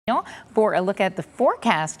for a look at the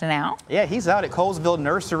forecast now. Yeah, he's out at Colesville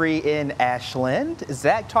Nursery in Ashland.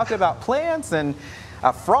 Zach talking about plants and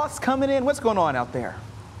frost coming in. What's going on out there?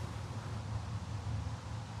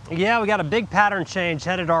 Yeah, we got a big pattern change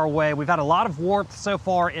headed our way. We've had a lot of warmth so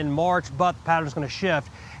far in March, but the pattern's going to shift.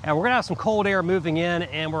 And we're going to have some cold air moving in,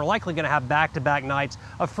 and we're likely going to have back-to-back nights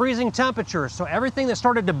of freezing temperatures. So everything that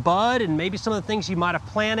started to bud and maybe some of the things you might have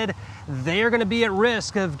planted, they're going to be at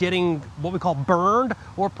risk of getting what we call burned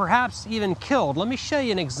or perhaps even killed. Let me show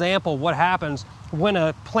you an example of what happens when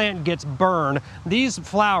a plant gets burned. These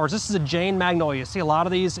flowers, this is a Jane magnolia. You see a lot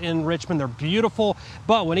of these in Richmond. They're beautiful,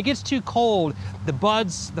 but when it gets too cold, the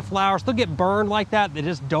buds, the flowers, they'll get burned like that. They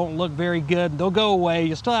just don't look very good. They'll go away.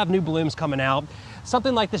 You'll still have new blooms coming out.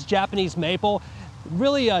 Something like this Japanese maple,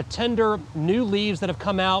 really tender new leaves that have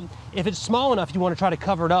come out. If it's small enough, you want to try to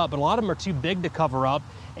cover it up, but a lot of them are too big to cover up,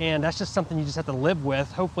 and that's just something you just have to live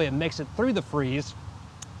with. Hopefully it makes it through the freeze.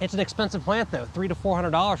 It's an expensive plant though, $300 to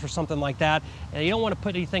 $400 for something like that, and you don't want to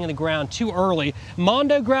put anything in the ground too early.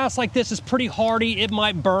 Mondo grass like this is pretty hardy. It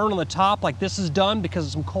might burn on the top like this is done because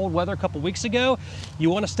of some cold weather a couple weeks ago. You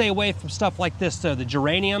want to stay away from stuff like this though. The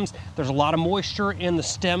geraniums, there's a lot of moisture in the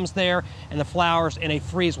stems there, and the flowers in a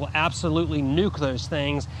freeze will absolutely nuke those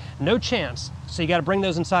things. No chance. So you got to bring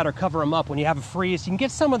those inside or cover them up when you have a freeze. You can get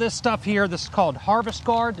some of this stuff here. This is called Harvest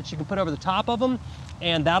Guard that you can put over the top of them,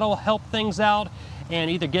 and that'll help things out. And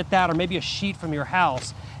either get that or maybe a sheet from your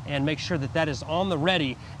house and make sure that that is on the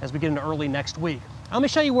ready as we get into early next week. Let me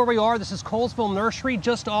show you where we are. This is Colesville Nursery,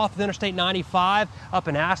 just off of Interstate 95 up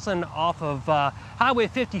in Ashland off of Highway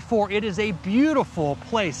 54. It is a beautiful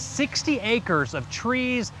place, 60 acres of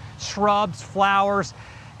trees, shrubs, flowers,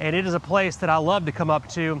 and it is a place that I love to come up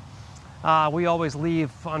to. We always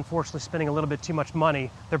leave, unfortunately, spending a little bit too much money.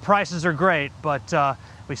 Their prices are great, but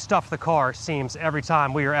we stuff the car, it seems, every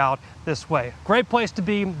time we are out this way. Great place to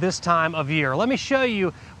be this time of year. Let me show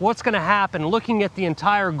you what's going to happen looking at the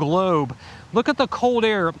entire globe. Look at the cold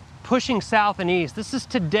air pushing south and east. This is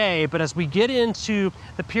today, but as we get into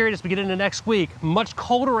the period, as we get into next week, much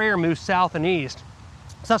colder air moves south and east.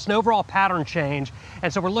 So that's an overall pattern change.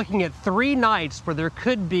 And so we're looking at 3 nights where there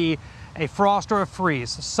could be a frost or a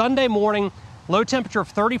freeze. Sunday morning, low temperature of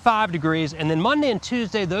 35 degrees, and then Monday and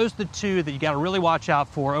Tuesday, those are the two that you got to really watch out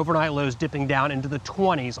for. Overnight lows dipping down into the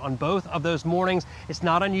 20s on both of those mornings. It's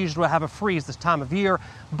not unusual to have a freeze this time of year,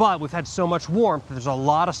 but we've had so much warmth. There's a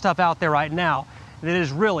lot of stuff out there right now that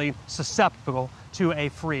is really susceptible to a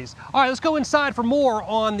freeze. All right, let's go inside for more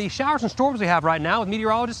on the showers and storms we have right now with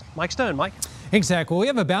meteorologist Mike Stone. Mike? Exactly. Well, we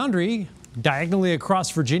have a boundary diagonally across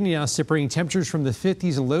Virginia now, separating temperatures from the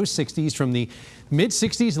 50s and low 60s from the mid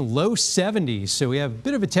 60s and low 70s. So we have a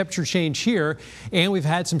bit of a temperature change here, and we've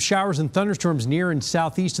had some showers and thunderstorms near and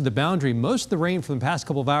southeast of the boundary. Most of the rain from the past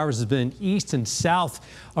couple of hours has been east and south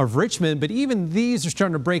of Richmond, but even these are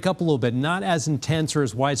starting to break up a little bit, not as intense or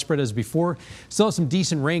as widespread as before. Still have some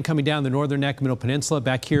decent rain coming down the northern neck, middle peninsula,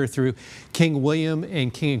 back here through King William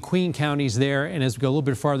and King and Queen counties there. And as we go a little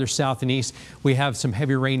bit farther south and east, we have some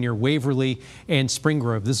heavy rain near Waverly and Spring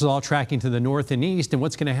Grove. This is all tracking to the north and east, and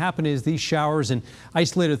what's going to happen is these showers and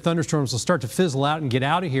isolated thunderstorms will start to fizzle out and get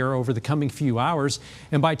out of here over the coming few hours.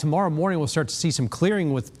 And by tomorrow morning, we'll start to see some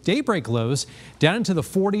clearing with daybreak lows down into the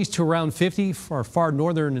 40s to around 50 for far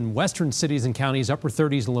northern and western cities and counties, upper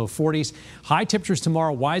 30s and low 40s. High temperatures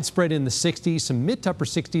tomorrow widespread in the 60s, some mid to upper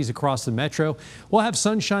 60s across the metro. We'll have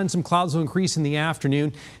sunshine, some clouds will increase in the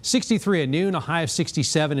afternoon. 63 at noon, a high of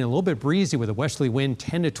 67, and a little bit breezy with a westerly wind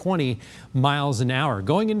 10 to 20 miles an hour.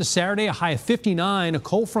 Going into Saturday, a high of 59. A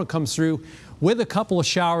cold front comes through with a couple of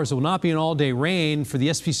showers. It will not be an all-day rain for the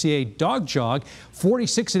SPCA dog jog.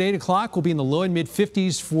 46 at 8 o'clock will be in the low and mid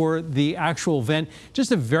 50s for the actual event.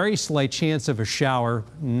 Just a very slight chance of a shower.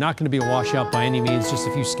 Not going to be a washout by any means, just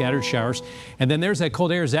a few scattered showers. And then there's that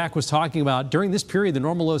cold air Zach was talking about. During this period, the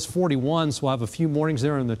normal low is 41, so we'll have a few mornings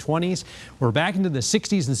there in the 20s. We're back into the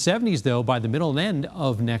 60s and 70s, though, by the middle and end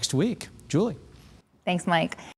of next week. Julie. Thanks, Mike.